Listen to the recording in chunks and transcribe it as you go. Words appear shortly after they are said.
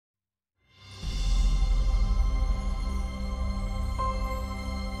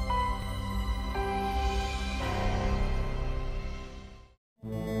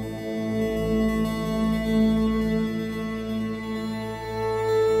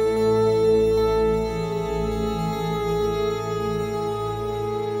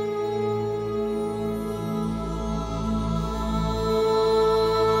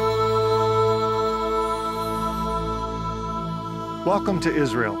Welcome to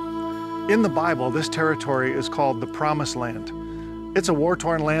Israel. In the Bible, this territory is called the Promised Land. It's a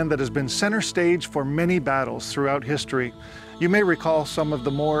war-torn land that has been center stage for many battles throughout history. You may recall some of the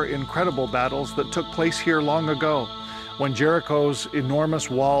more incredible battles that took place here long ago, when Jericho's enormous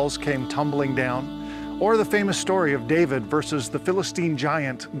walls came tumbling down, or the famous story of David versus the Philistine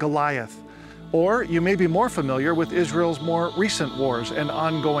giant Goliath. Or you may be more familiar with Israel's more recent wars and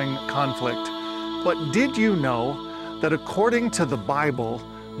ongoing conflict. But did you know that according to the Bible,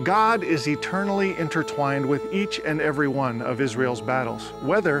 God is eternally intertwined with each and every one of Israel's battles,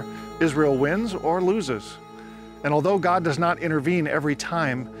 whether Israel wins or loses? And although God does not intervene every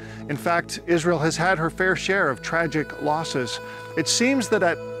time, in fact, Israel has had her fair share of tragic losses, it seems that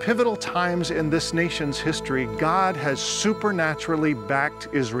at pivotal times in this nation's history, God has supernaturally backed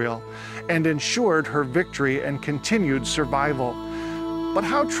Israel and ensured her victory and continued survival. But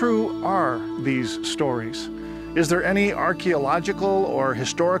how true are these stories? Is there any archaeological or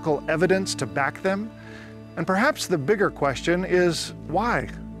historical evidence to back them? And perhaps the bigger question is why?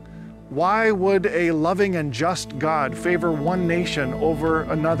 Why would a loving and just God favor one nation over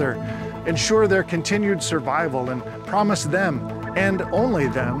another, ensure their continued survival, and promise them, and only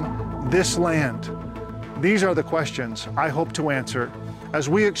them, this land? These are the questions I hope to answer as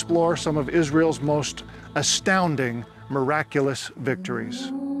we explore some of Israel's most astounding, miraculous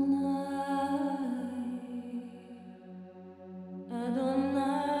victories.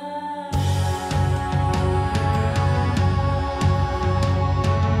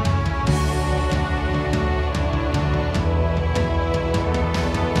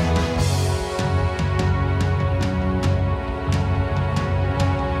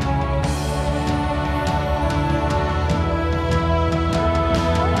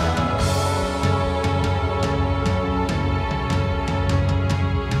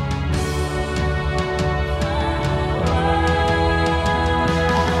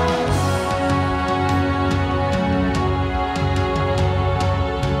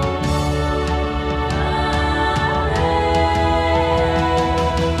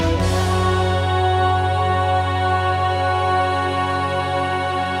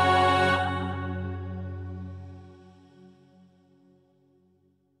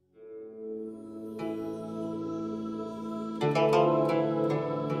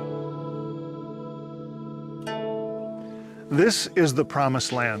 This is the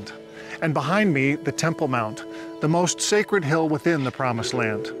Promised Land, and behind me, the Temple Mount, the most sacred hill within the Promised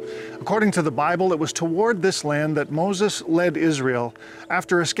Land. According to the Bible, it was toward this land that Moses led Israel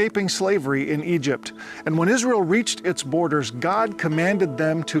after escaping slavery in Egypt. And when Israel reached its borders, God commanded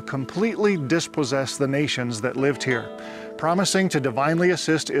them to completely dispossess the nations that lived here, promising to divinely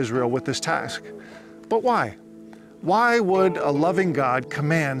assist Israel with this task. But why? Why would a loving God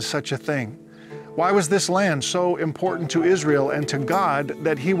command such a thing? Why was this land so important to Israel and to God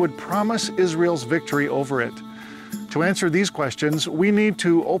that He would promise Israel's victory over it? To answer these questions, we need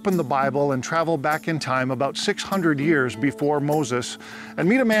to open the Bible and travel back in time about 600 years before Moses and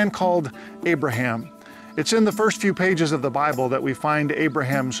meet a man called Abraham. It's in the first few pages of the Bible that we find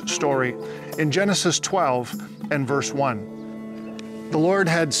Abraham's story, in Genesis 12 and verse 1. The Lord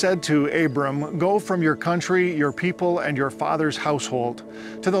had said to Abram, "Go from your country, your people, and your father's household,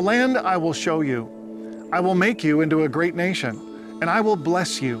 to the land I will show you. I will make you into a great nation, and I will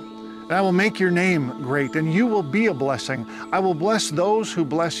bless you. And I will make your name great, and you will be a blessing. I will bless those who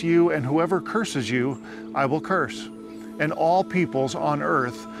bless you, and whoever curses you, I will curse. And all peoples on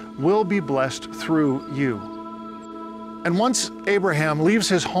earth will be blessed through you." And once Abraham leaves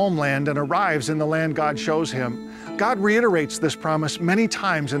his homeland and arrives in the land God shows him, God reiterates this promise many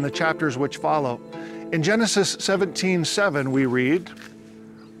times in the chapters which follow. In Genesis 17:7 we read,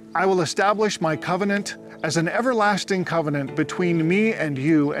 "I will establish my covenant as an everlasting covenant between me and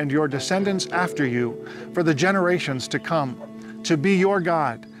you and your descendants after you for the generations to come, to be your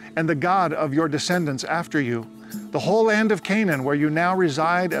God and the God of your descendants after you. The whole land of Canaan, where you now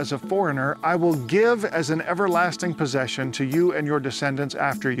reside as a foreigner, I will give as an everlasting possession to you and your descendants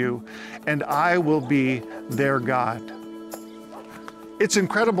after you, and I will be their God." It's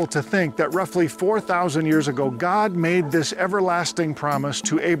incredible to think that roughly 4,000 years ago, God made this everlasting promise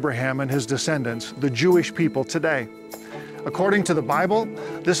to Abraham and his descendants, the Jewish people today. According to the Bible,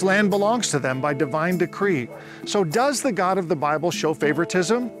 this land belongs to them by divine decree. So does the God of the Bible show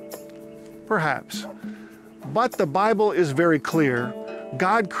favoritism? Perhaps. But the Bible is very clear.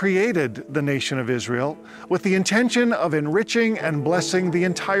 God created the nation of Israel with the intention of enriching and blessing the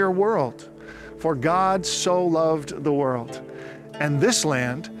entire world. For God so loved the world. And this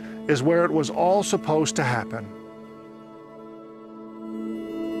land is where it was all supposed to happen.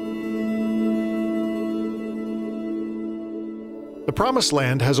 The Promised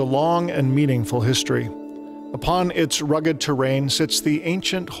Land has a long and meaningful history. Upon its rugged terrain sits the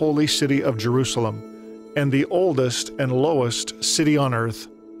ancient holy city of Jerusalem and the oldest and lowest city on earth,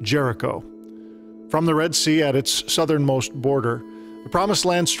 Jericho. From the Red Sea at its southernmost border, the Promised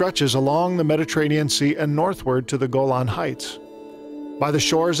Land stretches along the Mediterranean Sea and northward to the Golan Heights. By the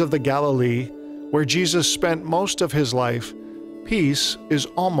shores of the Galilee, where Jesus spent most of his life, peace is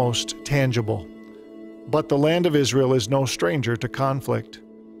almost tangible. But the land of Israel is no stranger to conflict.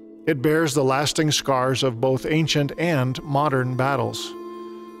 It bears the lasting scars of both ancient and modern battles.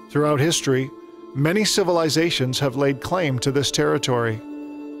 Throughout history, many civilizations have laid claim to this territory,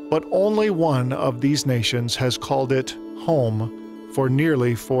 but only one of these nations has called it home for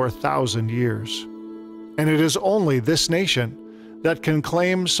nearly 4,000 years. And it is only this nation that can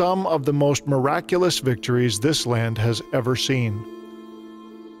claim some of the most miraculous victories this land has ever seen.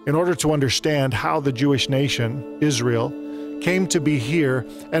 In order to understand how the Jewish nation, Israel, came to be here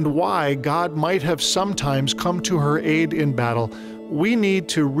and why God might have sometimes come to her aid in battle, we need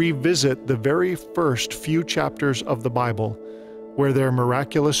to revisit the very first few chapters of the Bible, where their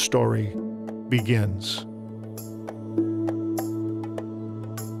miraculous story begins.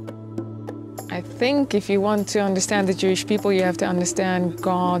 I think if you want to understand the Jewish people, you have to understand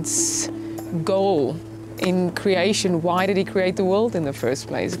God's goal in creation. Why did he create the world in the first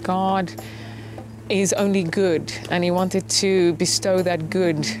place? God is only good, and he wanted to bestow that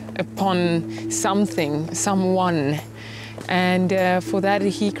good upon something, someone. And for that,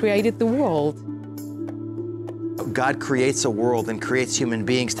 he created the world. God creates a world and creates human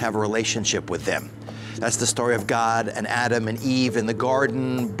beings to have a relationship with them. That's the story of God and Adam and Eve in the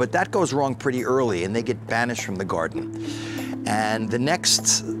garden, but that goes wrong pretty early, and they get banished from the garden. And the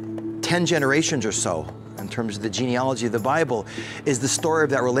next 10 generations or so, in terms of the genealogy of the Bible, is the story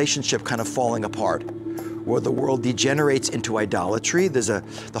of that relationship kind of falling apart, where the world degenerates into idolatry. The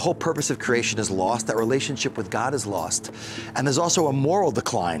whole purpose of creation is lost. That relationship with God is lost. And there's also a moral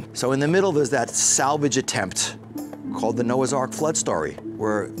decline. So in the middle, there's that salvage attempt called the Noah's Ark flood story,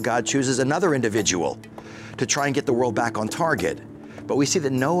 where God chooses another individual to try and get the world back on target. But we see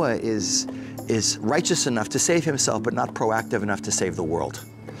that Noah is righteous enough to save himself, but not proactive enough to save the world.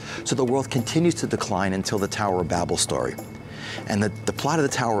 So the world continues to decline until the Tower of Babel story. And the plot of the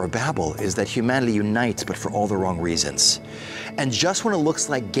Tower of Babel is that humanity unites, but for all the wrong reasons. And just when it looks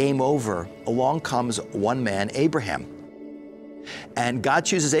like game over, along comes one man, Abraham. And God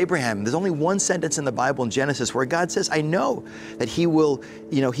chooses Abraham. There's only one sentence in the Bible in Genesis where God says, I know that he will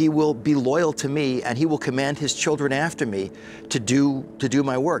be loyal to me, and he will command his children after me to do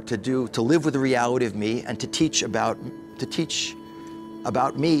my work, to live with the reality of me, and to teach about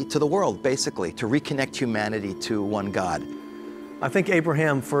me to the world, basically, to reconnect humanity to one God. I think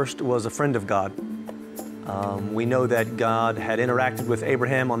Abraham first was a friend of God. We know that God had interacted with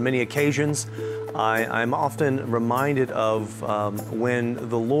Abraham on many occasions. I'm often reminded of when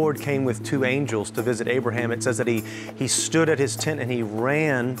the Lord came with two angels to visit Abraham. It says that he stood at his tent and he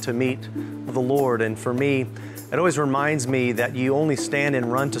ran to meet the Lord. And for me, it always reminds me that you only stand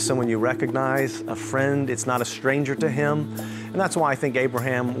and run to someone you recognize, a friend. It's not a stranger to him. And that's why I think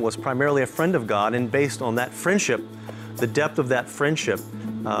Abraham was primarily a friend of God. And based on that friendship, the depth of that friendship,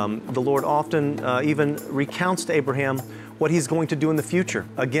 the Lord often even recounts to Abraham what he's going to do in the future.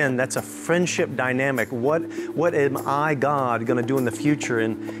 Again, that's a friendship dynamic. What am I, God, going to do in the future?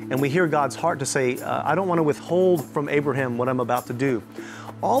 And we hear God's heart to say, I don't want to withhold from Abraham what I'm about to do.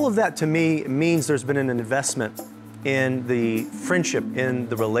 All of that to me means there's been an investment in the friendship, in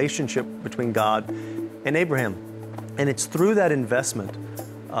the relationship between God and Abraham. And it's through that investment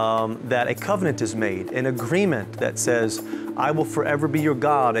that a covenant is made, an agreement that says, I will forever be your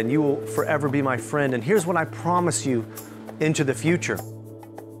God and you will forever be my friend. And here's what I promise you into the future.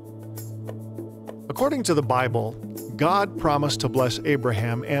 According to the Bible, God promised to bless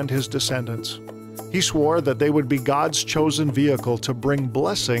Abraham and his descendants. He swore that they would be God's chosen vehicle to bring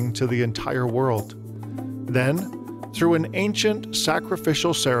blessing to the entire world. Then, through an ancient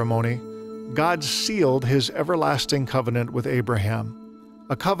sacrificial ceremony, God sealed his everlasting covenant with Abraham,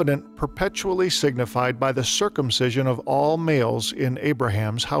 a covenant perpetually signified by the circumcision of all males in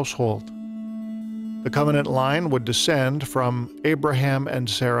Abraham's household. The covenant line would descend from Abraham and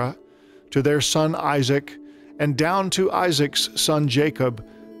Sarah to their son Isaac and down to Isaac's son Jacob,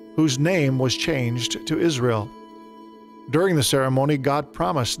 whose name was changed to Israel. During the ceremony, God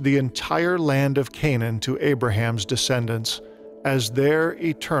promised the entire land of Canaan to Abraham's descendants as their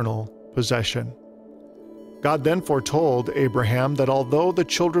eternal possession. God then foretold Abraham that although the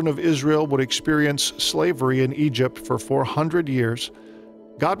children of Israel would experience slavery in Egypt for 400 years,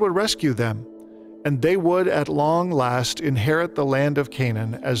 God would rescue them and they would at long last inherit the land of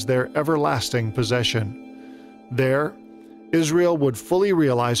Canaan as their everlasting possession. There, Israel would fully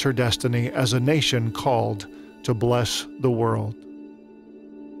realize her destiny as a nation called to bless the world.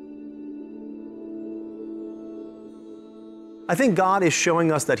 I think God is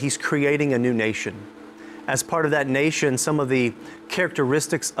showing us that He's creating a new nation. As part of that nation, some of the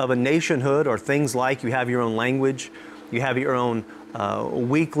characteristics of a nationhood are things like you have your own language, you have your own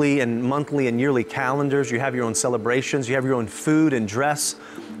weekly and monthly and yearly calendars, you have your own celebrations, you have your own food and dress,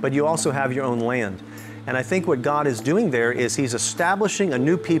 but you also have your own land. And I think what God is doing there is He's establishing a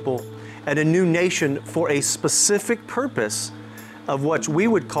new people and a new nation for a specific purpose of what we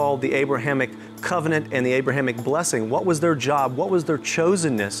would call the Abrahamic covenant and the Abrahamic blessing. What was their job? What was their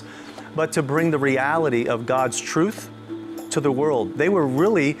chosenness? But to bring the reality of God's truth to the world. They were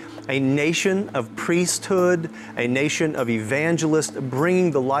really a nation of priesthood, a nation of evangelists,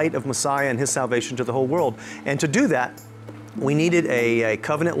 bringing the light of Messiah and His salvation to the whole world. And to do that, we needed a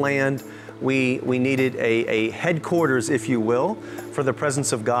covenant land. We needed a headquarters, if you will, for the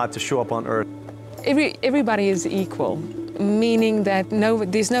presence of God to show up on earth. Everybody is equal, meaning that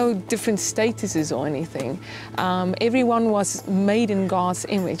there's no different statuses or anything. Everyone was made in God's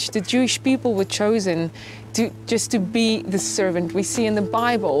image. The Jewish people were chosen just to be the servant. We see in the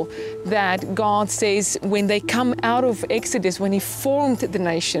Bible that God says when they come out of Exodus, when He formed the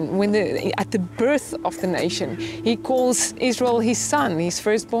nation, at the birth of the nation, He calls Israel His son, His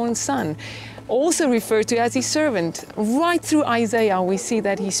firstborn son, also referred to as His servant. Right through Isaiah, we see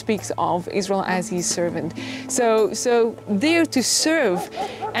that He speaks of Israel as His servant. So there to serve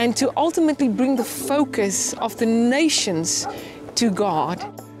and to ultimately bring the focus of the nations to God.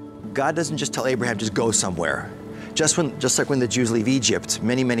 God doesn't just tell Abraham, just go somewhere. Just like when the Jews leave Egypt,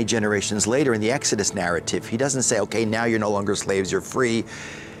 many, many generations later in the Exodus narrative, He doesn't say, okay, now you're no longer slaves, you're free.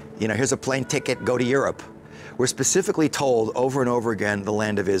 You know, here's a plane ticket, go to Europe. We're specifically told over and over again, the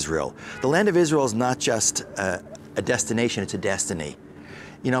land of Israel. The land of Israel is not just a destination, it's a destiny.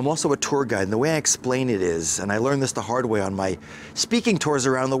 You know, I'm also a tour guide, and the way I explain it is, and I learned this the hard way on my speaking tours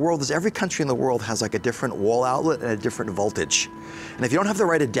around the world, is every country in the world has like a different wall outlet and a different voltage. And if you don't have the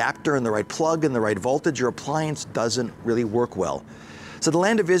right adapter and the right plug and the right voltage, your appliance doesn't really work well. So the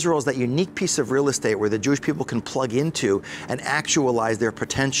land of Israel is that unique piece of real estate where the Jewish people can plug into and actualize their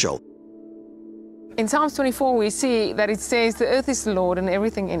potential. In Psalms 24, we see that it says the earth is the Lord and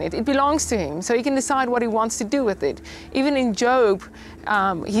everything in it. It belongs to Him, so He can decide what He wants to do with it. Even in Job,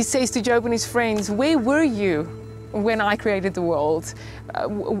 He says to Job and his friends, where were you when I created the world?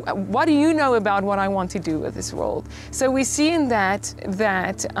 What do you know about what I want to do with this world? So we see in that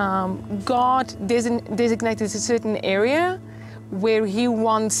God designated a certain area where He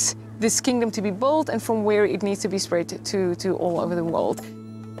wants this kingdom to be built and from where it needs to be spread to all over the world.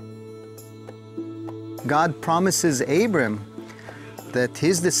 God promises Abram that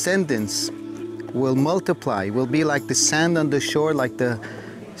his descendants will multiply, will be like the sand on the shore, like the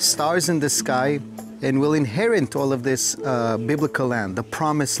stars in the sky, and will inherit all of this biblical land, the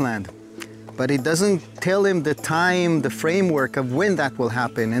promised land. But it doesn't tell him the time, the framework of when that will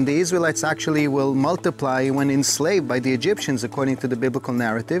happen. And the Israelites actually will multiply when enslaved by the Egyptians, according to the biblical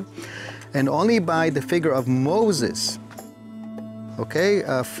narrative, and only by the figure of Moses,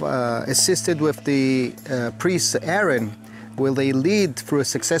 assisted with the priest Aaron, will they lead through a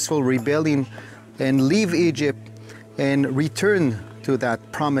successful rebellion and leave Egypt and return to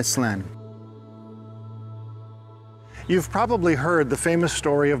that promised land. You've probably heard the famous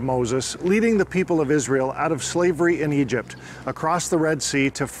story of Moses leading the people of Israel out of slavery in Egypt, across the Red Sea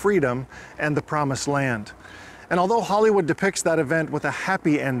to freedom and the Promised Land. And although Hollywood depicts that event with a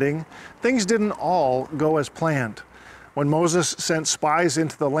happy ending, things didn't all go as planned. When Moses sent spies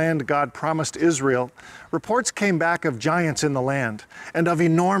into the land God promised Israel, reports came back of giants in the land and of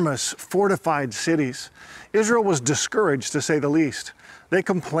enormous fortified cities. Israel was discouraged, to say the least. They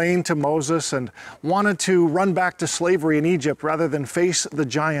complained to Moses and wanted to run back to slavery in Egypt rather than face the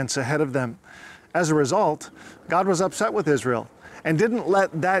giants ahead of them. As a result, God was upset with Israel and didn't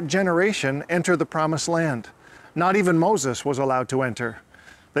let that generation enter the Promised Land. Not even Moses was allowed to enter.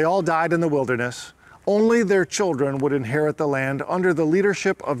 They all died in the wilderness. Only their children would inherit the land under the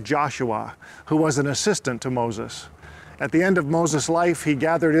leadership of Joshua, who was an assistant to Moses. At the end of Moses' life, he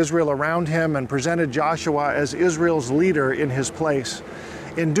gathered Israel around him and presented Joshua as Israel's leader in his place.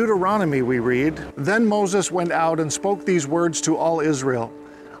 In Deuteronomy we read, "Then Moses went out and spoke these words to all Israel.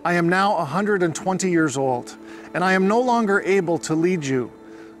 I am now 120 years old, and I am no longer able to lead you.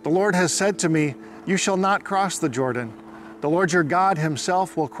 The Lord has said to me, you shall not cross the Jordan. The Lord your God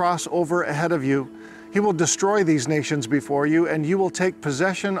Himself will cross over ahead of you. He will destroy these nations before you, and you will take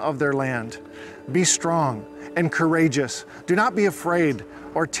possession of their land. Be strong and courageous. Do not be afraid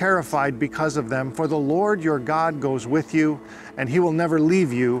or terrified because of them, for the Lord your God goes with you, and he will never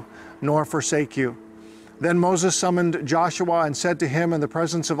leave you nor forsake you. Then Moses summoned Joshua and said to him in the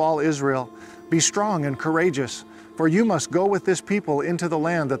presence of all Israel, Be strong and courageous, for you must go with this people into the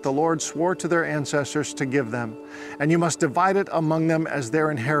land that the Lord swore to their ancestors to give them, and you must divide it among them as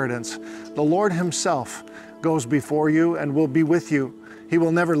their inheritance. The Lord himself goes before you and will be with you. He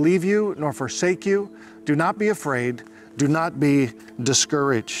will never leave you nor forsake you. Do not be afraid. Do not be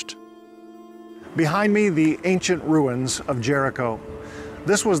discouraged. Behind me, the ancient ruins of Jericho.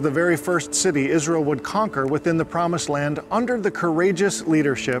 This was the very first city Israel would conquer within the Promised Land under the courageous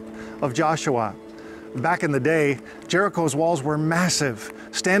leadership of Joshua. Back in the day, Jericho's walls were massive,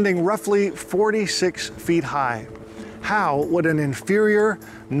 standing roughly 46 feet high. How would an inferior,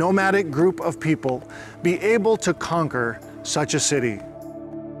 nomadic group of people be able to conquer such a city?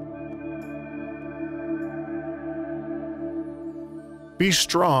 Be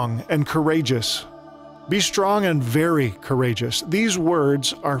strong and courageous. Be strong and very courageous. These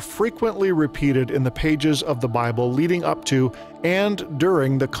words are frequently repeated in the pages of the Bible leading up to and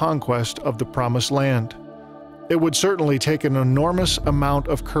during the conquest of the Promised Land. It would certainly take an enormous amount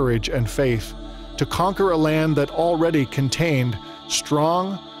of courage and faith to conquer a land that already contained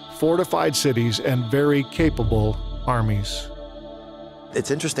strong, fortified cities and very capable armies. It's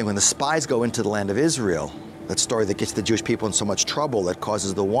interesting, when the spies go into the land of Israel, that story that gets the Jewish people in so much trouble, that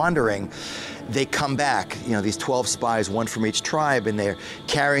causes the wandering, they come back, these 12 spies, one from each tribe, and they're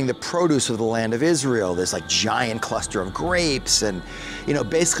carrying the produce of the land of Israel, this like giant cluster of grapes, and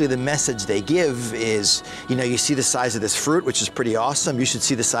basically the message they give is, you see the size of this fruit, which is pretty awesome, you should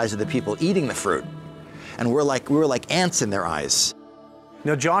see the size of the people eating the fruit. And we were like ants in their eyes.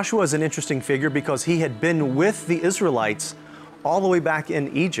 Now Joshua is an interesting figure because he had been with the Israelites all the way back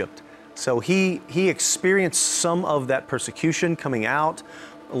in Egypt. So he experienced some of that persecution coming out.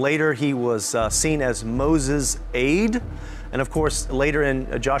 Later he was seen as Moses' aide. And of course, later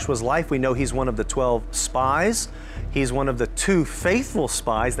in Joshua's life, we know he's one of the 12 spies. He's one of the 2 faithful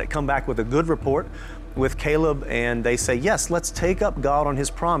spies that come back with a good report with Caleb, and they say, yes, let's take up God on his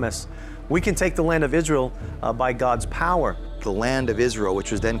promise. We can take the land of Israel by God's power. The land of Israel,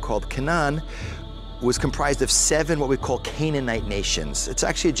 which was then called Canaan, was comprised of 7 what we call Canaanite nations. It's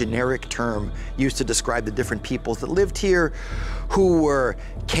actually a generic term used to describe the different peoples that lived here, who were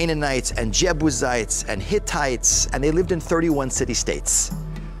Canaanites and Jebusites and Hittites, and they lived in 31 city-states.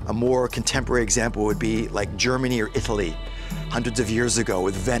 A more contemporary example would be like Germany or Italy, hundreds of years ago,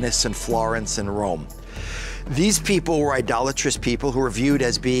 with Venice and Florence and Rome. These people were idolatrous people who were viewed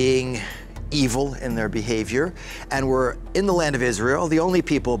as being evil in their behavior, and were in the land of Israel, the only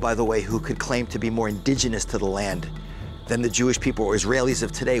people, by the way, who could claim to be more indigenous to the land than the Jewish people or Israelis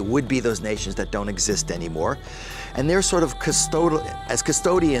of today would be those nations that don't exist anymore. And they're sort of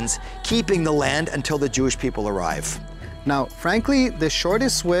custodians, keeping the land until the Jewish people arrive. Now, frankly, the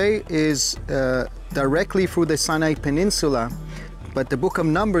shortest way is directly through the Sinai Peninsula, but the book of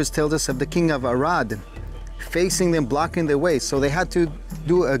Numbers tells us of the king of Arad facing them, blocking the way. So they had to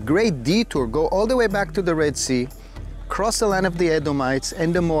do a great detour, go all the way back to the Red Sea, cross the land of the Edomites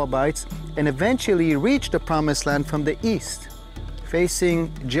and the Moabites, and eventually reach the Promised Land from the east,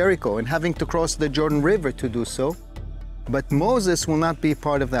 facing Jericho, and having to cross the Jordan River to do so. But Moses will not be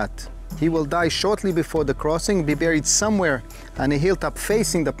part of that. He will die shortly before the crossing, be buried somewhere on a hilltop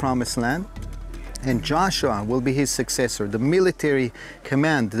facing the Promised Land, and Joshua will be his successor, the military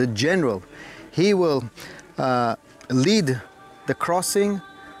command, the general. He will lead the crossing.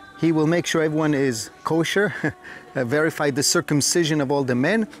 He will make sure everyone is kosher, verify the circumcision of all the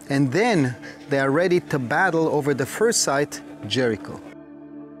men, and then they are ready to battle over the first site, Jericho.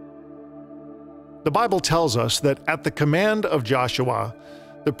 The Bible tells us that at the command of Joshua,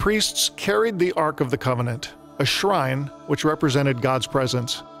 the priests carried the Ark of the Covenant, a shrine which represented God's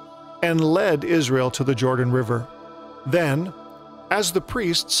presence, and led Israel to the Jordan River. Then, as the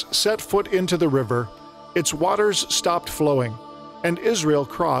priests set foot into the river, its waters stopped flowing, and Israel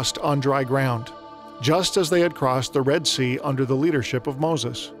crossed on dry ground, just as they had crossed the Red Sea under the leadership of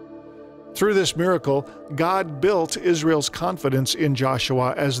Moses. Through this miracle, God built Israel's confidence in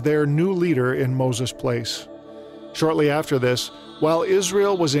Joshua as their new leader in Moses' place. Shortly after this, while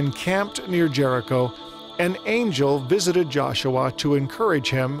Israel was encamped near Jericho, an angel visited Joshua to encourage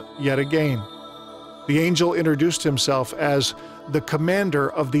him yet again. The angel introduced himself as the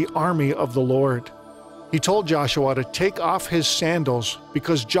commander of the army of the Lord. He told Joshua to take off his sandals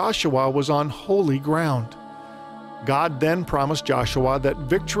because Joshua was on holy ground. God then promised Joshua that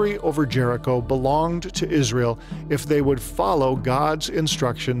victory over Jericho belonged to Israel if they would follow God's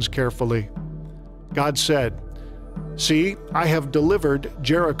instructions carefully. God said, "See, I have delivered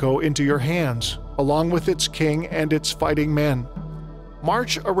Jericho into your hands, along with its king and its fighting men.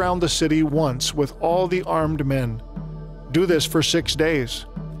 March around the city once with all the armed men. Do this for 6 days.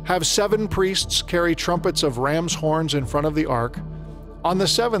 Have 7 priests carry trumpets of ram's horns in front of the ark. On the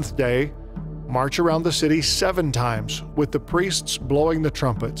 7th day, march around the city 7 times, with the priests blowing the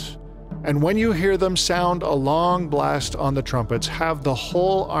trumpets. And when you hear them sound a long blast on the trumpets, have the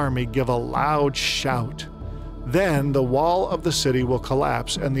whole army give a loud shout. Then the wall of the city will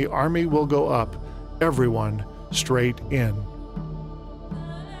collapse and the army will go up, everyone straight in."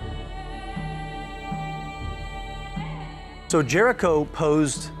 So Jericho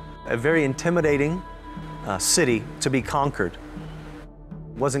posed a very intimidating city to be conquered.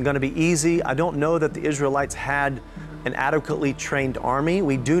 It wasn't going to be easy. I don't know that the Israelites had an adequately trained army.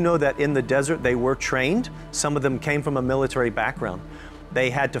 We do know that in the desert they were trained. Some of them came from a military background. They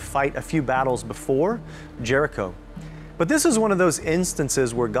had to fight a few battles before Jericho. But this is one of those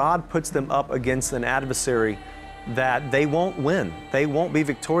instances where God puts them up against an adversary that they won't win. They won't be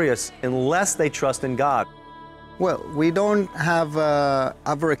victorious unless they trust in God. Well, we don't have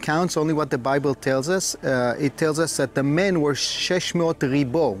other accounts, only what the Bible tells us. It tells us that the men were 600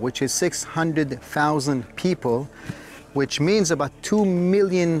 ribo, which is 600,000 people, which means about 2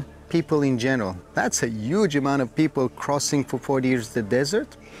 million people in general. That's a huge amount of people crossing for 40 years the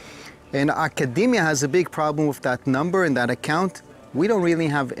desert. And academia has a big problem with that number and that account. We don't really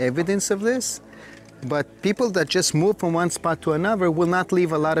have evidence of this. But people that just move from one spot to another will not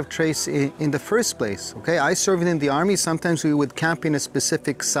leave a lot of trace in the first place, okay? I served in the army. Sometimes we would camp in a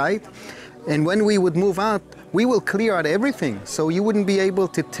specific site, and when we would move out, we will clear out everything, so you wouldn't be able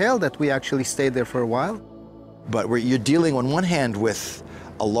to tell that we actually stayed there for a while. But you're dealing on one hand with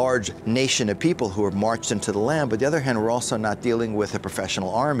a large nation of people who have marched into the land, but the other hand, we're also not dealing with a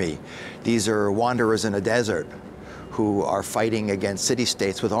professional army. These are wanderers in a desert who are fighting against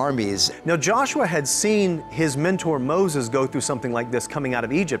city-states with armies. Now, Joshua had seen his mentor Moses go through something like this coming out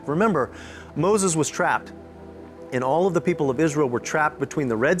of Egypt. Remember, Moses was trapped, and all of the people of Israel were trapped between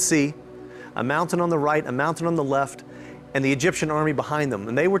the Red Sea, a mountain on the right, a mountain on the left, and the Egyptian army behind them,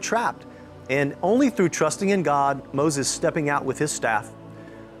 and they were trapped. And only through trusting in God, Moses stepping out with his staff,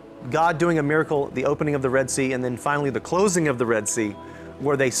 God doing a miracle, the opening of the Red Sea, and then finally the closing of the Red Sea,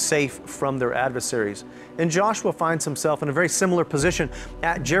 were they safe from their adversaries. And Joshua finds himself in a very similar position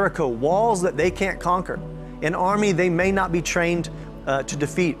at Jericho, walls that they can't conquer, an army they may not be trained to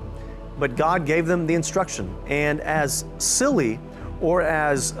defeat, but God gave them the instruction. And as silly or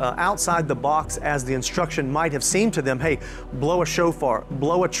as outside the box as the instruction might have seemed to them, hey, blow a shofar,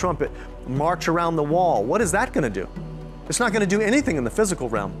 blow a trumpet, march around the wall, what is that going to do? It's not going to do anything in the physical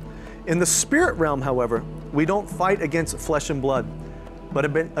realm. In the spirit realm, however, we don't fight against flesh and blood, but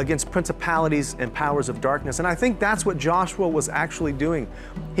against principalities and powers of darkness. And I think that's what Joshua was actually doing.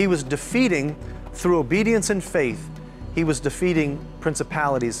 He was defeating, through obedience and faith, he was defeating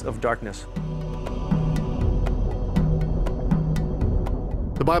principalities of darkness.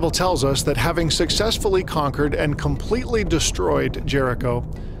 The Bible tells us that having successfully conquered and completely destroyed Jericho,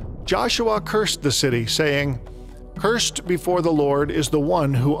 Joshua cursed the city, saying, "Cursed before the Lord is the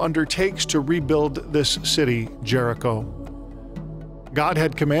one who undertakes to rebuild this city, Jericho." God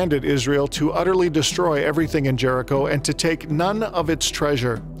had commanded Israel to utterly destroy everything in Jericho and to take none of its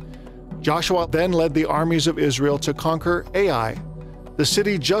treasure. Joshua then led the armies of Israel to conquer Ai, the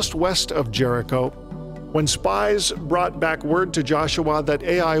city just west of Jericho. When spies brought back word to Joshua that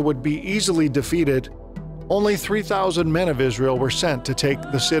Ai would be easily defeated, only 3,000 men of Israel were sent to take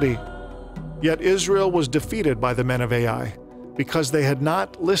the city. Yet Israel was defeated by the men of Ai because they had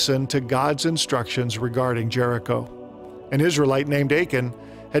not listened to God's instructions regarding Jericho. An Israelite named Achan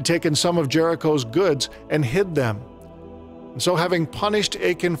had taken some of Jericho's goods and hid them. And so, having punished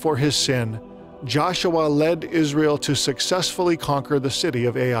Achan for his sin, Joshua led Israel to successfully conquer the city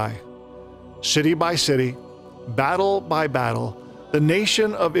of Ai. City by city, battle by battle, the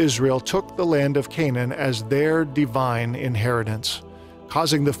nation of Israel took the land of Canaan as their divine inheritance,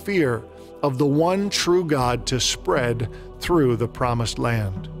 causing the fear of the one true God to spread through the promised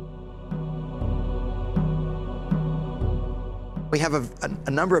land. We have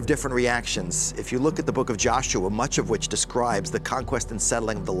a number of different reactions. If you look at the book of Joshua, much of which describes the conquest and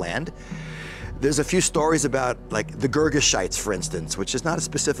settling of the land, there's a few stories about, like, the Girgashites, for instance, which is not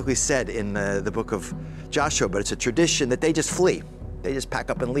specifically said in the book of Joshua, but it's a tradition that they just flee. They just pack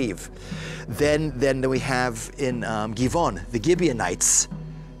up and leave. Then we have in Givon, the Gibeonites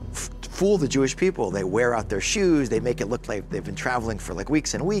fool the Jewish people. They wear out their shoes, they make it look like they've been traveling for like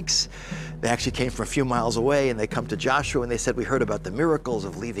weeks and weeks. They actually came from a few miles away, and they come to Joshua and they said, we heard about the miracles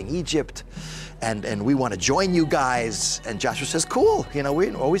of leaving Egypt, and we want to join you guys. And Joshua says, cool, you know, we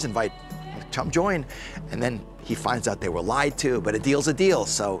always invite, come join. And then he finds out they were lied to, but a deal's a deal.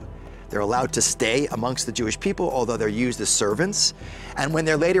 So they're allowed to stay amongst the Jewish people, although they're used as servants. And when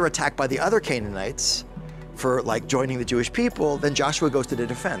they're later attacked by the other Canaanites for like joining the Jewish people, then Joshua goes to the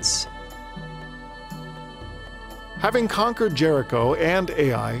defense. Having conquered Jericho and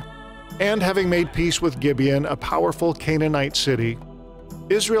Ai, and having made peace with Gibeon, a powerful Canaanite city,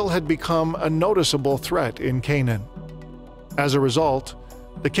 Israel had become a noticeable threat in Canaan. As a result,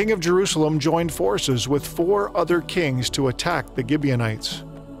 the king of Jerusalem joined forces with 4 other kings to attack the Gibeonites.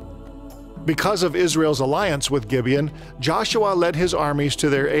 Because of Israel's alliance with Gibeon, Joshua led his armies to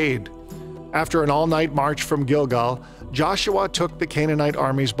their aid. After an all-night march from Gilgal, Joshua took the Canaanite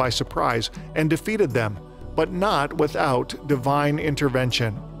armies by surprise and defeated them, but not without divine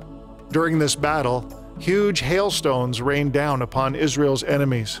intervention. During this battle, huge hailstones rained down upon Israel's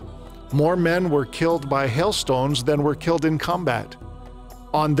enemies. More men were killed by hailstones than were killed in combat.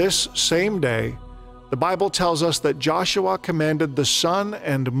 On this same day, the Bible tells us that Joshua commanded the sun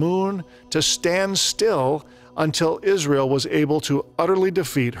and moon to stand still until Israel was able to utterly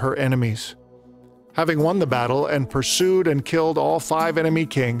defeat her enemies. Having won the battle and pursued and killed all 5 enemy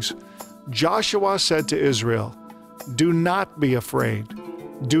kings, Joshua said to Israel, "Do not be afraid.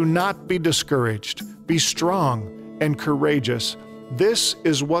 Do not be discouraged. Be strong and courageous. This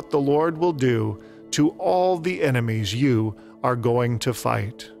is what the Lord will do to all the enemies you are going to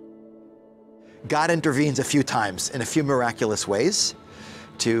fight." God intervenes a few times in a few miraculous ways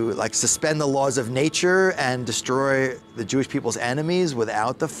to like suspend the laws of nature and destroy the Jewish people's enemies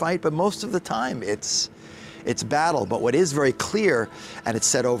without the fight, but most of the time it's battle. But what is very clear, and it's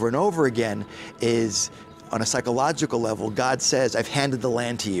said over and over again, is on a psychological level, God says, I've handed the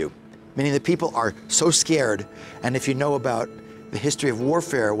land to you. Meaning the people are so scared, and if you know about the history of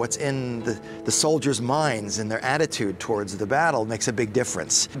warfare, what's in the soldiers' minds and their attitude towards the battle makes a big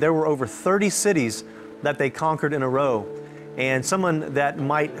difference. There were over 30 cities that they conquered in a row. And someone that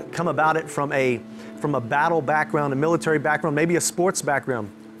might come about it from a battle background, a military background, maybe a sports background,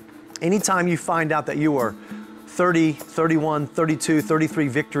 anytime you find out that you are 30, 31, 32, 33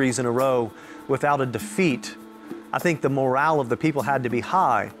 victories in a row without a defeat, I think the morale of the people had to be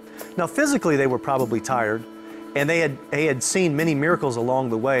high. Now, physically, they were probably tired, and they had seen many miracles along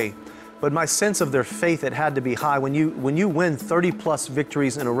the way. But my sense of their faith, it had to be high. When you win 30+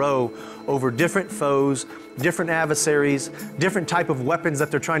 victories in a row over different foes, different adversaries, different type of weapons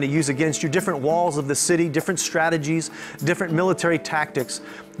that they're trying to use against you, different walls of the city, different strategies, different military tactics,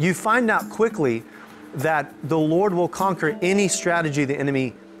 you find out quickly that the Lord will conquer any strategy the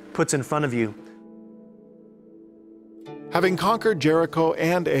enemy puts in front of you. Having conquered Jericho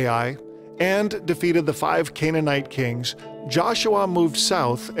and Ai, and defeated the 5 Canaanite kings, Joshua moved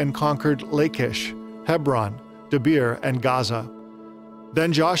south and conquered Lachish, Hebron, Debir, and Gaza.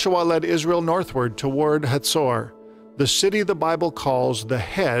 Then Joshua led Israel northward toward Hazor, the city the Bible calls the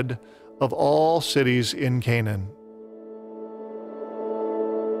head of all cities in Canaan.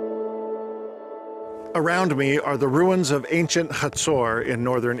 Around me are the ruins of ancient Hazor in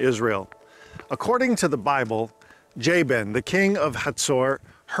northern Israel. According to the Bible, Jabin, the king of Hazor,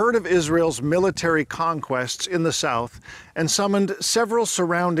 heard of Israel's military conquests in the south and summoned several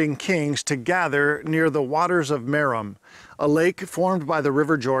surrounding kings to gather near the waters of Merom, a lake formed by the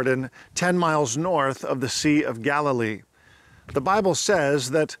River Jordan 10 miles north of the Sea of Galilee. The Bible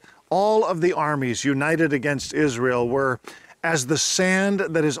says that all of the armies united against Israel were as the sand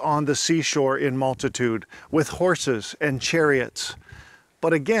that is on the seashore in multitude, with horses and chariots.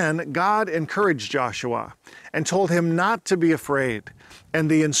 But again, God encouraged Joshua and told him not to be afraid, and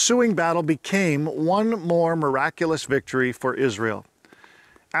the ensuing battle became one more miraculous victory for Israel.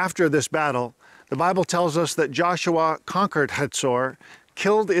 After this battle, the Bible tells us that Joshua conquered Hazor,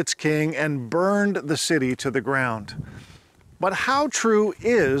 killed its king, and burned the city to the ground. But how true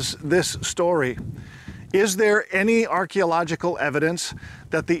is this story? Is there any archaeological evidence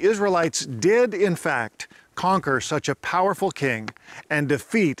that the Israelites did, in fact, conquer such a powerful king and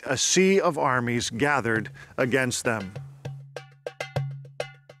defeat a sea of armies gathered against them?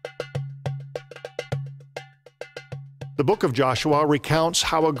 The book of Joshua recounts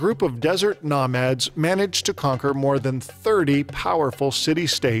how a group of desert nomads managed to conquer more than 30 powerful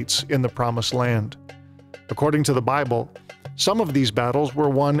city-states in the Promised Land. According to the Bible, some of these battles were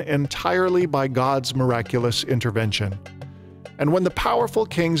won entirely by God's miraculous intervention. And when the powerful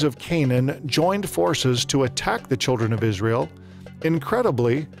kings of Canaan joined forces to attack the children of Israel,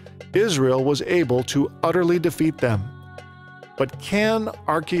 incredibly, Israel was able to utterly defeat them. But can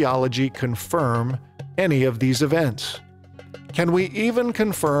archaeology confirm any of these events? Can we even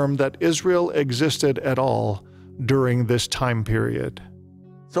confirm that Israel existed at all during this time period?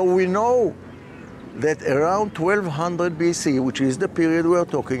 So we know that around 1200 BC, which is the period we are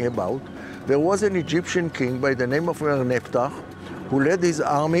talking about, there was an Egyptian king by the name of Merneptah who led his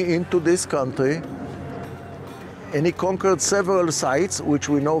army into this country, and he conquered several sites, which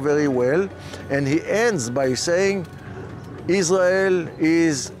we know very well, and he ends by saying, Israel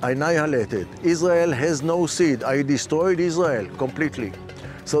is annihilated. Israel has no seed. I destroyed Israel completely.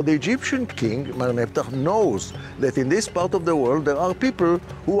 So the Egyptian king, Merneptah, knows that in this part of the world there are people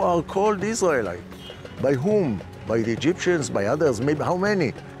who are called Israelite. By whom? By the Egyptians, by others, maybe how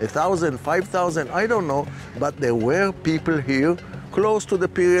many? 1,000, 5,000, I don't know. But there were people here close to the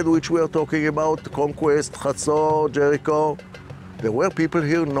period which we are talking about, conquest, Hazor, Jericho. There were people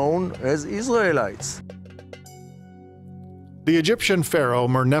here known as Israelites. The Egyptian pharaoh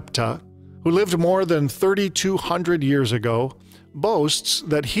Merneptah, who lived more than 3,200 years ago, boasts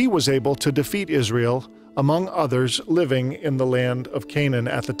that he was able to defeat Israel, among others living in the land of Canaan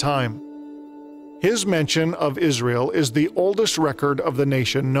at the time. His mention of Israel is the oldest record of the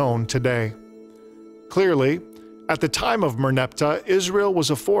nation known today. Clearly, at the time of Merneptah, Israel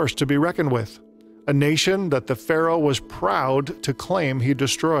was a force to be reckoned with, a nation that the pharaoh was proud to claim he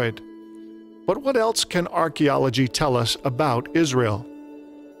destroyed. But what else can archaeology tell us about Israel?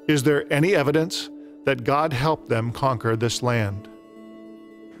 Is there any evidence that God helped them conquer this land?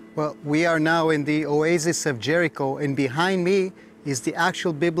 Well, we are now in the oasis of Jericho, and behind me is the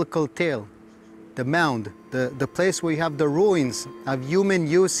actual biblical tale, the mound, the place where you have the ruins of human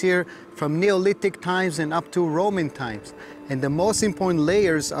use here from Neolithic times and up to Roman times. And the most important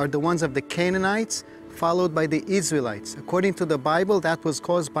layers are the ones of the Canaanites, followed by the Israelites. According to the Bible, that was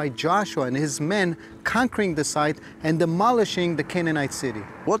caused by Joshua and his men conquering the site and demolishing the Canaanite city.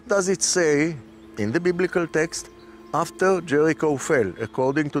 What does it say in the biblical text after Jericho fell,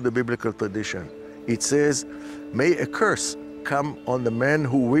 according to the biblical tradition? It says, may a curse come on the man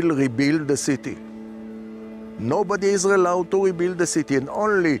who will rebuild the city. Nobody is allowed to rebuild the city, and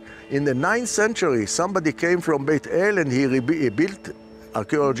only in the 9th century somebody came from Beit El and he built.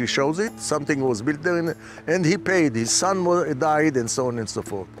 Archaeology shows it, something was built there, and he paid. His son died, and so on and so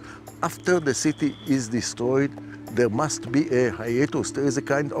forth. After the city is destroyed, there must be a hiatus. There is a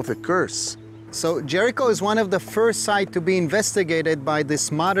kind of a curse. So Jericho is one of the first sites to be investigated by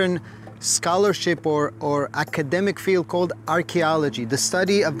this modern scholarship or academic field called archaeology, the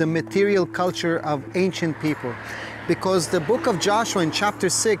study of the material culture of ancient people. Because the book of Joshua in chapter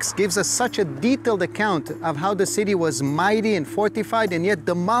 6 gives us such a detailed account of how the city was mighty and fortified and yet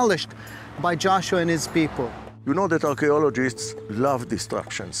demolished by Joshua and his people. You know that archaeologists love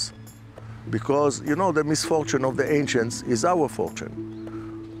destructions because, you know, the misfortune of the ancients is our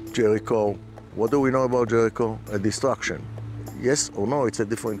fortune. Jericho, what do we know about Jericho? A destruction. Yes or no, it's a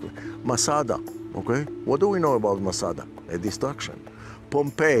different. Masada, okay? What do we know about Masada? A destruction.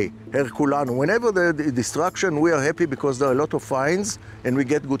 Pompeii, Herculano, whenever the destruction, we are happy because there are a lot of finds and we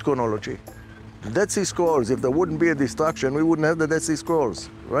get good chronology. The Dead Sea Scrolls, if there wouldn't be a destruction, we wouldn't have the Dead Sea Scrolls,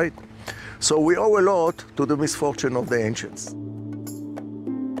 right? So we owe a lot to the misfortune of the ancients.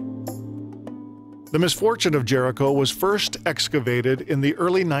 The misfortune of Jericho was first excavated in the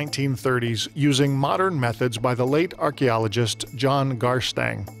early 1930s using modern methods by the late archaeologist John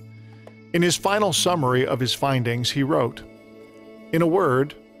Garstang. In his final summary of his findings, he wrote, "In a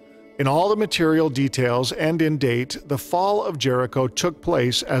word, in all the material details and in date, the fall of Jericho took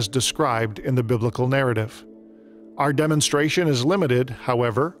place as described in the biblical narrative. Our demonstration is limited,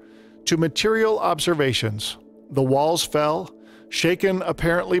 however, to material observations. The walls fell, shaken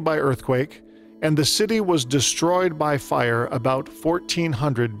apparently by earthquake, and the city was destroyed by fire about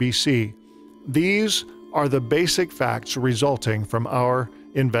 1400 BC. These are the basic facts resulting from our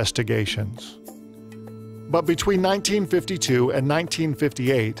investigations." But between 1952 and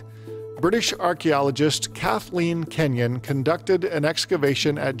 1958, British archaeologist Kathleen Kenyon conducted an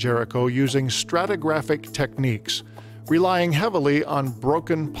excavation at Jericho using stratigraphic techniques, relying heavily on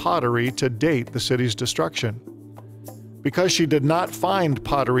broken pottery to date the city's destruction. Because she did not find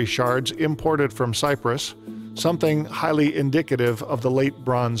pottery shards imported from Cyprus, something highly indicative of the late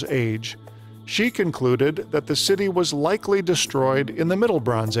Bronze Age, she concluded that the city was likely destroyed in the Middle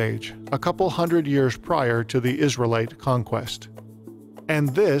Bronze Age, a couple hundred years prior to the Israelite conquest. And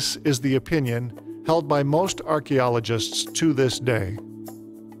this is the opinion held by most archaeologists to this day.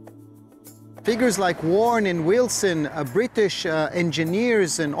 Figures like Warren and Wilson, British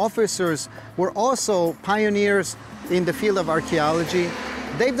engineers and officers, were also pioneers in the field of archaeology.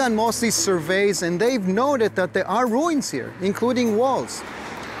 they've done mostly surveys, and they've noted that there are ruins here, including walls.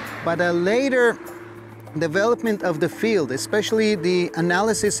 But a later development of the field, especially the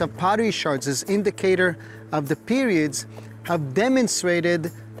analysis of pottery shards as indicator of the periods, have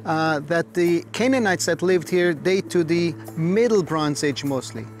demonstrated that the Canaanites that lived here date to the Middle Bronze Age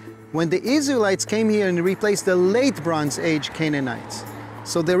mostly, when the Israelites came here and replaced the Late Bronze Age Canaanites.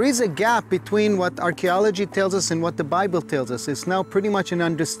 So there is a gap between what archaeology tells us and what the Bible tells us. It's now pretty much an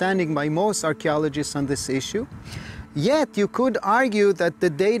understanding by most archaeologists on this issue. Yet you could argue that the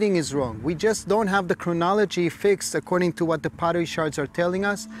dating is wrong. We just don't have the chronology fixed according to what the pottery shards are telling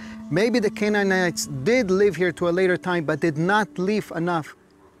us. Maybe the Canaanites did live here to a later time, but did not leave enough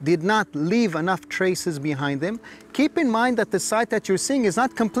traces behind them. Keep in mind that the site that you're seeing is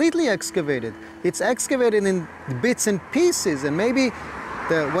not completely excavated. It's excavated in bits and pieces, and maybe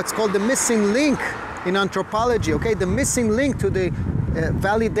what's called the missing link in anthropology, okay? The missing link to the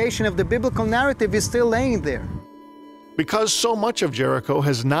validation of the biblical narrative is still laying there. Because so much of Jericho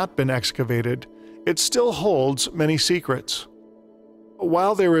has not been excavated, it still holds many secrets.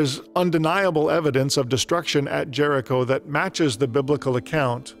 While there is undeniable evidence of destruction at Jericho that matches the biblical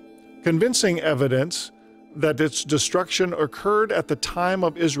account, convincing evidence that its destruction occurred at the time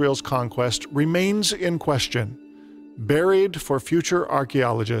of Israel's conquest remains in question, buried for future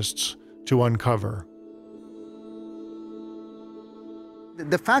archaeologists to uncover.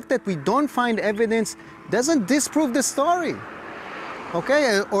 The fact that we don't find evidence doesn't disprove the story,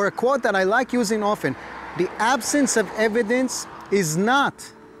 okay? Or a quote that I like using often: the absence of evidence is not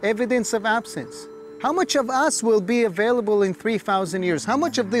evidence of absence. How much of us will be available in 3,000 years? How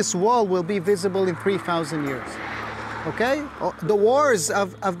much of this wall will be visible in 3,000 years? Okay? The wars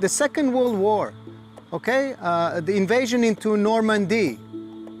of the Second World War, okay? The invasion into Normandy.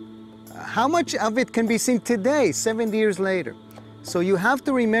 How much of it can be seen today, 70 years later? So you have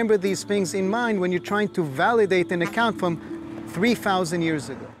to remember these things in mind when you're trying to validate an account from 3,000 years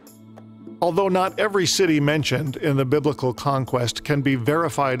ago. Although not every city mentioned in the biblical conquest can be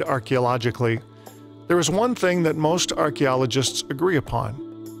verified archaeologically, there is one thing that most archaeologists agree upon.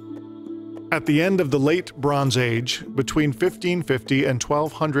 At the end of the Late Bronze Age, between 1550 and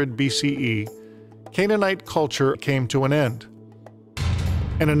 1200 BCE, Canaanite culture came to an end,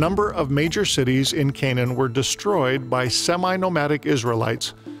 and a number of major cities in Canaan were destroyed by semi-nomadic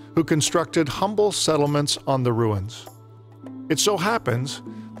Israelites who constructed humble settlements on the ruins. It so happens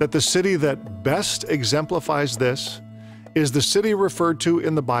that the city that best exemplifies this is the city referred to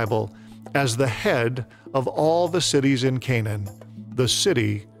in the Bible as the head of all the cities in Canaan, the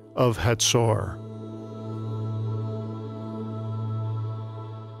city of Hazor.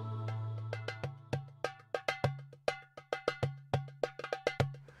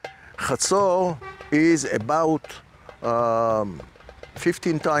 Hazor is about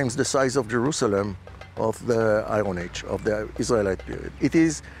 15 times the size of Jerusalem of the Iron Age, of the Israelite period. It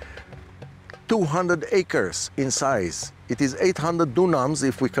is 200 acres in size. It is 800 dunams,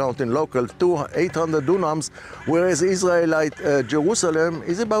 if we count in local, 800 dunams, whereas Israelite Jerusalem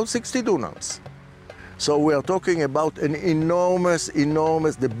is about 60 dunams. So we are talking about an enormous,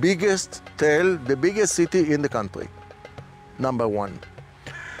 the biggest city in the country, number one.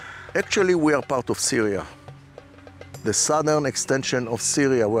 Actually, we are part of Syria, the southern extension of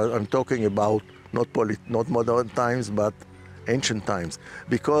Syria, where I'm talking about not modern times, but ancient times.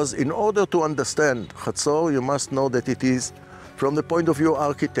 Because in order to understand Hazor, you must know that it is, from the point of view of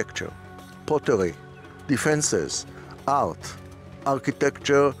architecture, pottery, defenses, art,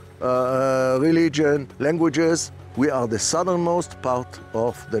 architecture, religion, languages, we are the southernmost part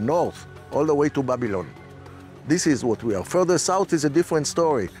of the north, all the way to Babylon. This is what we are. Further south is a different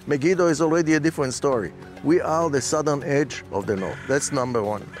story. Megiddo is already a different story. We are the southern edge of the north. That's number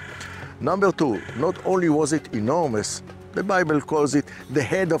one. Number two, not only was it enormous, the Bible calls it the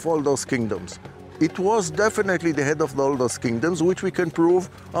head of all those kingdoms. It was definitely the head of all those kingdoms, which we can prove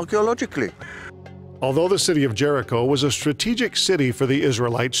archaeologically. Although the city of Jericho was a strategic city for the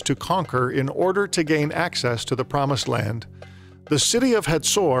Israelites to conquer in order to gain access to the Promised Land, the city of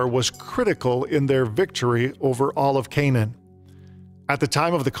Hazor was critical in their victory over all of Canaan. At the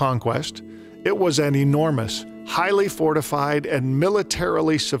time of the conquest, it was an enormous, highly fortified, and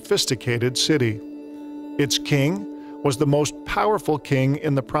militarily sophisticated city. Its king was the most powerful king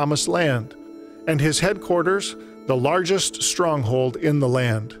in the Promised Land, and his headquarters the largest stronghold in the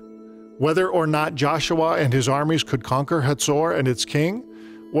land. Whether or not Joshua and his armies could conquer Hazor and its king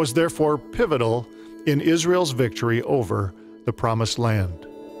was therefore pivotal in Israel's victory over the Promised Land.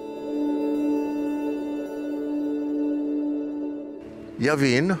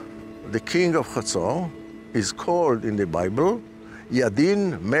 Yavin, the king of Hazor, is called in the Bible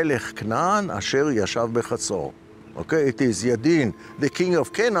Yadin melech Canaan asher yashav bechatzor. Okay, it is Yadin, the king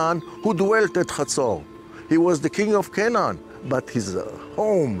of Canaan, who dwelt at Chatzor. He was the king of Canaan, but his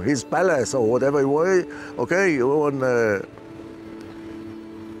home, his palace, or whatever it was, okay, you were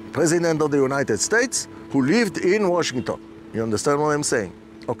President of the United States who lived in Washington. You understand what I'm saying?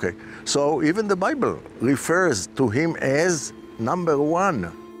 Okay, so even the Bible refers to him as number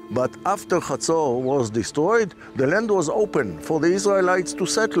one. But after Chatzor was destroyed, the land was open for the Israelites to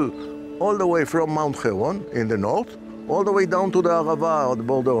settle all the way from Mount Hebron in the north, all the way down to the Arava, or the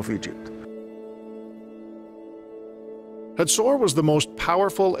border of Egypt. Hazor was the most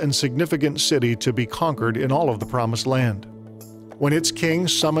powerful and significant city to be conquered in all of the Promised Land. When its king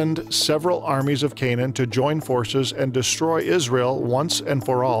summoned several armies of Canaan to join forces and destroy Israel once and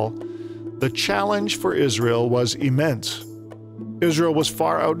for all, the challenge for Israel was immense. Israel was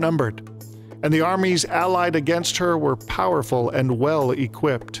far outnumbered, and the armies allied against her were powerful and well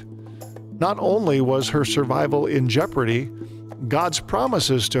equipped. Not only was her survival in jeopardy, God's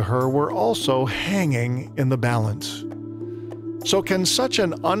promises to her were also hanging in the balance. So can such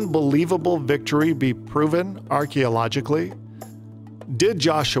an unbelievable victory be proven archaeologically? Did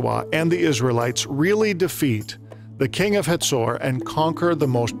Joshua and the Israelites really defeat the king of Hazor and conquer the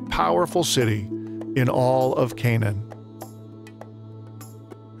most powerful city in all of Canaan?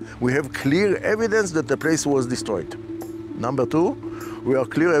 We have clear evidence that the place was destroyed. Number two, we have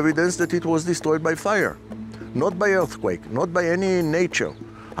clear evidence that it was destroyed by fire, not by earthquake, not by any nature.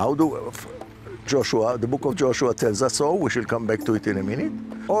 How do Joshua, the book of Joshua tells us so, we shall come back to it in a minute.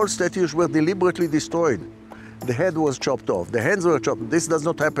 All statues were deliberately destroyed. The head was chopped off, the hands were chopped. This does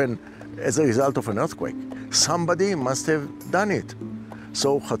not happen as a result of an earthquake. Somebody must have done it.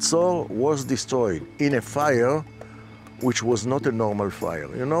 So Hazor was destroyed in a fire which was not a normal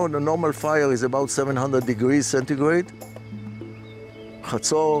fire. You know, the normal fire is about 700 degrees centigrade.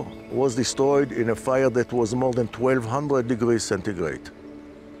 Hazor was destroyed in a fire that was more than 1200 degrees centigrade.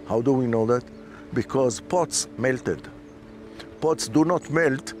 How do we know that? Because pots melted. Pots do not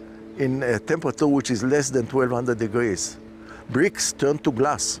melt in a temperature which is less than 1200 degrees. Bricks turn to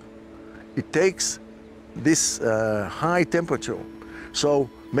glass. It takes this high temperature. So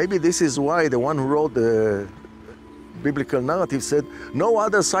maybe this is why the one who wrote the biblical narrative said, no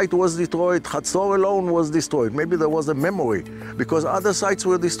other site was destroyed, Hazor alone was destroyed. Maybe there was a memory, because other sites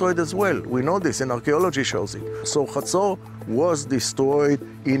were destroyed as well. We know this, and archaeology shows it. So Hazor was destroyed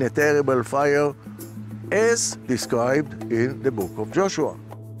in a terrible fire, as described in the book of Joshua.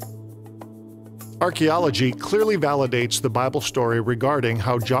 Archaeology clearly validates the Bible story regarding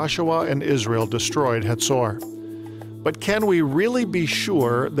how Joshua and Israel destroyed Hazor. But can we really be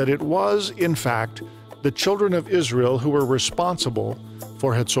sure that it was, in fact, the children of Israel who were responsible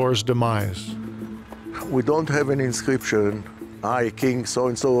for Hazor's demise? We don't have an inscription, I, King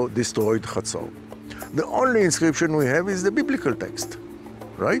so-and-so, destroyed Hazor. The only inscription we have is the biblical text,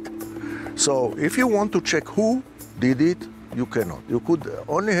 right? So if you want to check who did it, you cannot. You could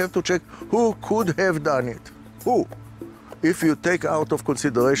only have to check who could have done it. Who? If you take out of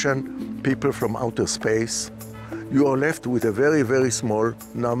consideration people from outer space, you are left with a very, very small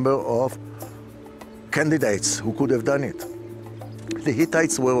number of candidates who could have done it. The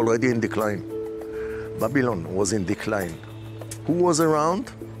Hittites were already in decline. Babylon was in decline. Who was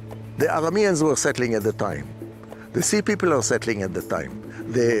around? The Arameans were settling at the time. The Sea people are settling at the time.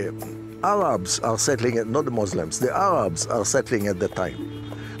 The Arabs are settling, not the Muslims, the Arabs are settling at the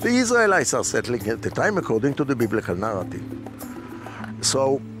time. The Israelites are settling at the time according to the biblical narrative.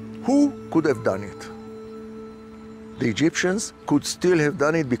 So who could have done it? The Egyptians could still have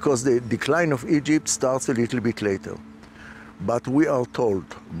done it because the decline of Egypt starts a little bit later. But we are told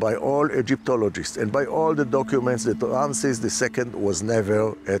by all Egyptologists and by all the documents that Ramses II was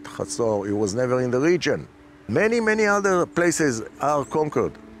never at Hazor. He was never in the region. Many, many other places are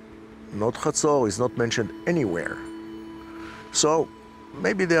conquered. Not Hazor is not mentioned anywhere. So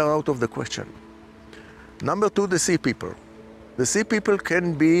maybe they are out of the question. Number two, the Sea people. The Sea people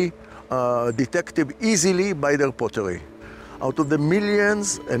can be detected easily by their pottery. Out of the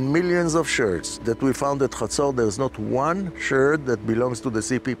millions and millions of sherds that we found at Hazor, there is not one sherd that belongs to the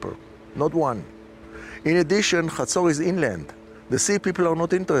Sea people. Not one. In addition, Hazor is inland. The Sea people are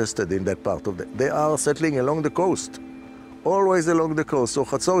not interested in that part of it. They are settling along the coast, always along the coast. So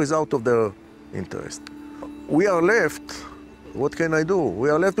Hazor is out of their interest. We are left, what can I do? We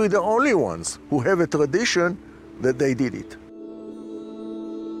are left with the only ones who have a tradition that they did it.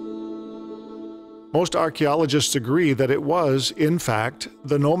 Most archaeologists agree that it was, in fact,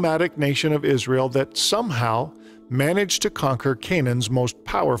 the nomadic nation of Israel that somehow managed to conquer Canaan's most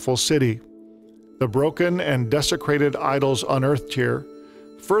powerful city. The broken and desecrated idols unearthed here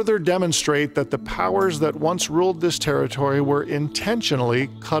further demonstrate that the powers that once ruled this territory were intentionally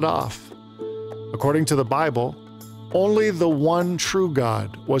cut off. According to the Bible, only the one true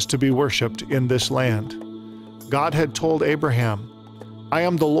God was to be worshipped in this land. God had told Abraham, "I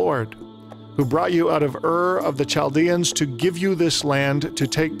am the Lord, who brought you out of Ur of the Chaldeans to give you this land to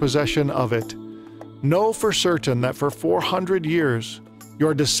take possession of it. Know for certain that for 400 years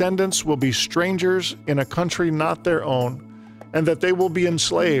your descendants will be strangers in a country not their own, and that they will be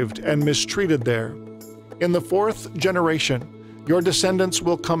enslaved and mistreated there. In the 4th generation, your descendants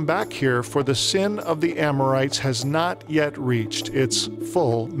will come back here, for the sin of the Amorites has not yet reached its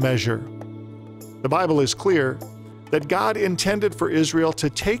full measure." The Bible is clear that God intended for Israel to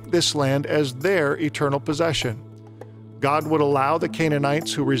take this land as their eternal possession. God would allow the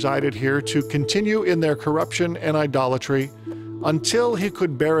Canaanites who resided here to continue in their corruption and idolatry until he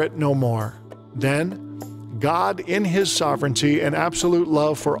could bear it no more. Then, God, in his sovereignty and absolute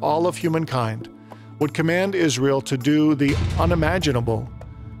love for all of humankind, would command Israel to do the unimaginable,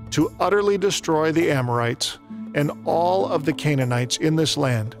 to utterly destroy the Amorites and all of the Canaanites in this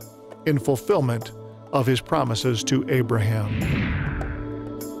land, in fulfillment of his promises to Abraham.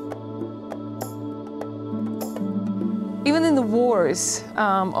 Even in the wars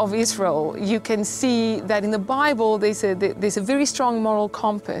of Israel, you can see that in the Bible there's a very strong moral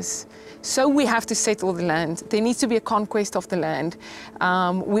compass. So we have to settle the land. There needs to be a conquest of the land.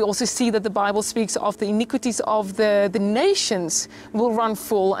 We also see that the Bible speaks of the iniquities of the nations will run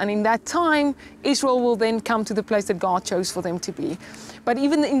full, and in that time, Israel will then come to the place that God chose for them to be. But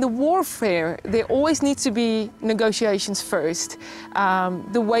even in the warfare, there always needs to be negotiations first.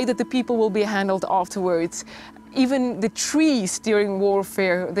 The way that the people will be handled afterwards. Even the trees during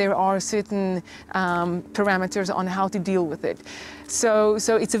warfare, there are certain parameters on how to deal with it. So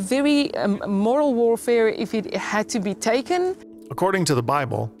it's a very moral warfare if it had to be taken. According to the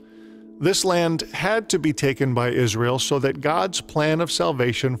Bible, this land had to be taken by Israel so that God's plan of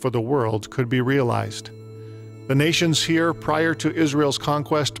salvation for the world could be realized. The nations here prior to Israel's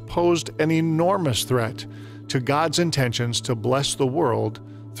conquest posed an enormous threat to God's intentions to bless the world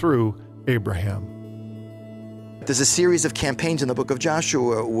through Abraham. There's a series of campaigns in the book of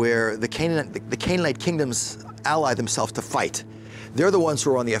Joshua where the Canaanite kingdoms ally themselves to fight. They're the ones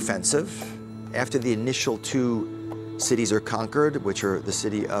who are on the offensive. After the initial 2 cities are conquered, which are the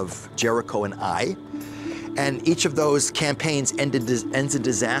city of Jericho and Ai, and each of those campaigns ends in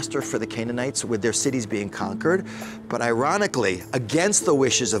disaster for the Canaanites with their cities being conquered. But ironically, against the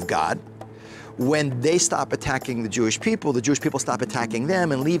wishes of God, when they stop attacking the Jewish people stop attacking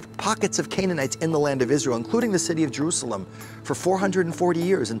them and leave pockets of Canaanites in the land of Israel, including the city of Jerusalem, for 440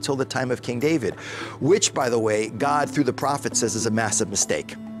 years until the time of King David, which, by the way, God, through the prophet, says is a massive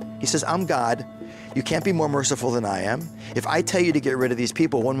mistake. He says, "I'm God. You can't be more merciful than I am. If I tell you to get rid of these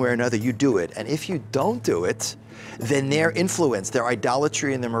people one way or another, you do it. And if you don't do it, then their influence, their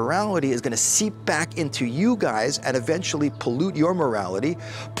idolatry, and their morality is going to seep back into you guys and eventually pollute your morality,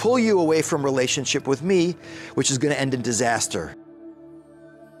 pull you away from relationship with me, which is going to end in disaster."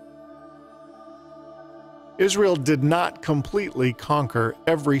 Israel did not completely conquer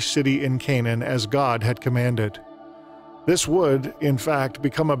every city in Canaan as God had commanded. This would, in fact,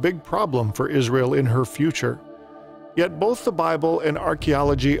 become a big problem for Israel in her future. Yet both the Bible and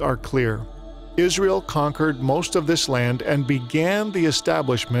archaeology are clear. Israel conquered most of this land and began the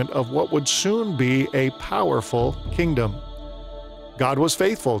establishment of what would soon be a powerful kingdom. God was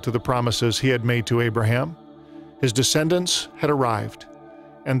faithful to the promises he had made to Abraham. His descendants had arrived,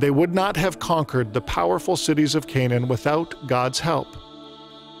 and they would not have conquered the powerful cities of Canaan without God's help.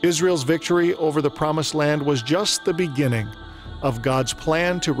 Israel's victory over the Promised Land was just the beginning of God's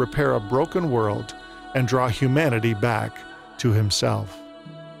plan to repair a broken world and draw humanity back to himself.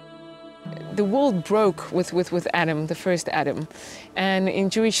 The world broke with Adam, the first Adam. And in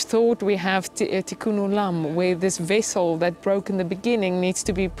Jewish thought, we have tikkun olam, where this vessel that broke in the beginning needs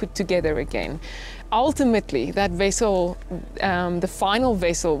to be put together again. Ultimately, that vessel, the final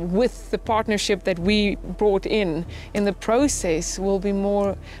vessel, with the partnership that we brought in the process, will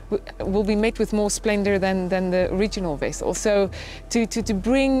be met with more splendor than the original vessel. So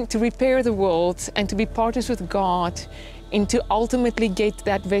to repair the world and to be partners with God, and to ultimately get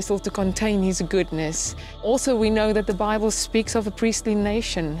that vessel to contain his goodness. Also, we know that the Bible speaks of a priestly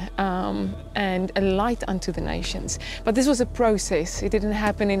nation and a light unto the nations. But this was a process. It didn't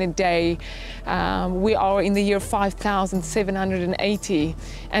happen in a day. We are in the year 5780,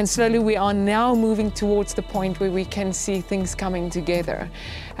 and slowly we are now moving towards the point where we can see things coming together.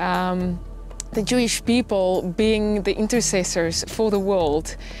 The Jewish people, being the intercessors for the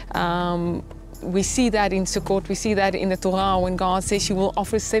world, We see that in Sukkot, we see that in the Torah when God says you will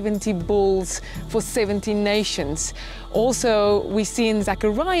offer 70 bulls for 70 nations. Also, we see in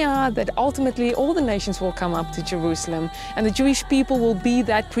Zechariah that ultimately all the nations will come up to Jerusalem and the Jewish people will be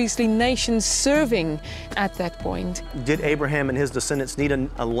that priestly nation serving at that point. Did Abraham and his descendants need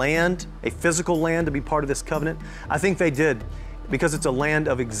a land, a physical land to be part of this covenant? I think they did, because it's a land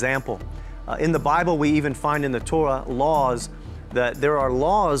of example. In the Bible, we even find in the Torah laws that there are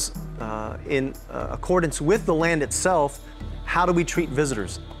laws in accordance with the land itself. How do we treat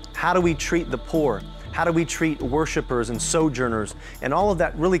visitors? How do we treat the poor? How do we treat worshipers and sojourners? And all of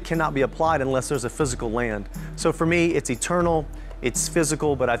that really cannot be applied unless there's a physical land. So for me, it's eternal, it's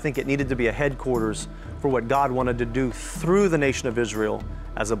physical, but I think it needed to be a headquarters for what God wanted to do through the nation of Israel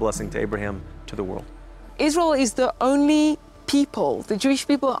as a blessing to Abraham, to the world. Israel is the only people, the Jewish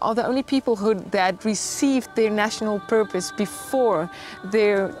people are the only people that received their national purpose before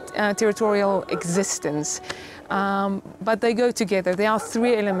their territorial existence. But they go together. There are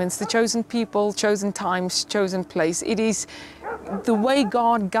three elements: the chosen people, chosen times, chosen place. It is the way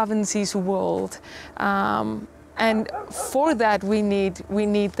God governs His world. And for that, we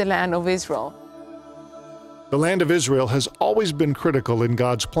need the land of Israel. The land of Israel has always been critical in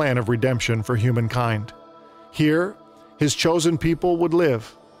God's plan of redemption for humankind. Here, His chosen people would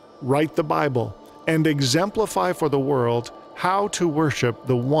live, write the Bible, and exemplify for the world how to worship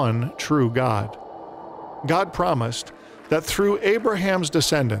the one true God. God promised that through Abraham's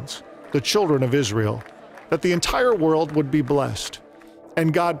descendants, the children of Israel, that the entire world would be blessed.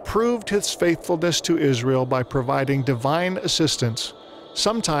 And God proved His faithfulness to Israel by providing divine assistance,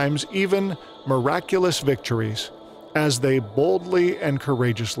 sometimes even miraculous victories, as they boldly and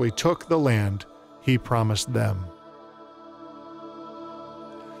courageously took the land He promised them.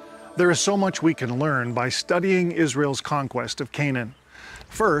 There is so much we can learn by studying Israel's conquest of Canaan.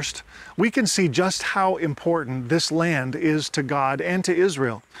 First, we can see just how important this land is to God and to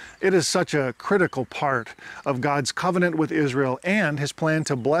Israel. It is such a critical part of God's covenant with Israel and His plan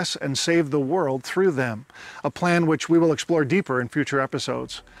to bless and save the world through them, a plan which we will explore deeper in future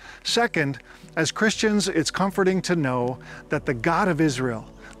episodes. Second, as Christians, it's comforting to know that the God of Israel,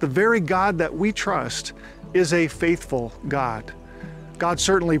 the very God that we trust, is a faithful God. God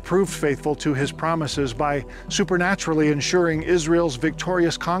certainly proved faithful to His promises by supernaturally ensuring Israel's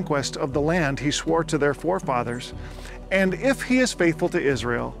victorious conquest of the land He swore to their forefathers. And if He is faithful to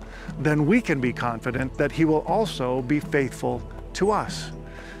Israel, then we can be confident that He will also be faithful to us.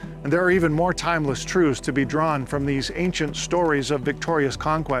 And there are even more timeless truths to be drawn from these ancient stories of victorious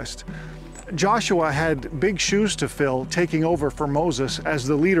conquest. Joshua had big shoes to fill taking over for Moses as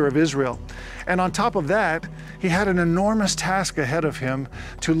the leader of Israel. And on top of that, he had an enormous task ahead of him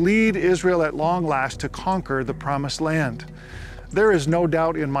to lead Israel at long last to conquer the promised land. There is no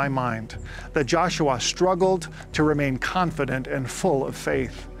doubt in my mind that Joshua struggled to remain confident and full of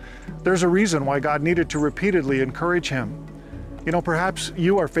faith. There's a reason why God needed to repeatedly encourage him. You know, perhaps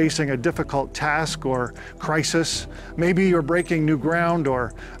you are facing a difficult task or crisis. Maybe you're breaking new ground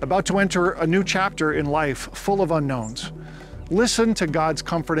or about to enter a new chapter in life full of unknowns. Listen to God's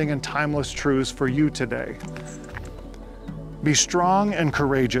comforting and timeless truths for you today. Be strong and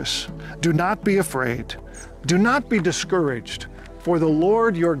courageous. Do not be afraid. Do not be discouraged, for the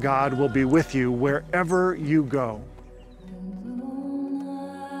Lord your God will be with you wherever you go.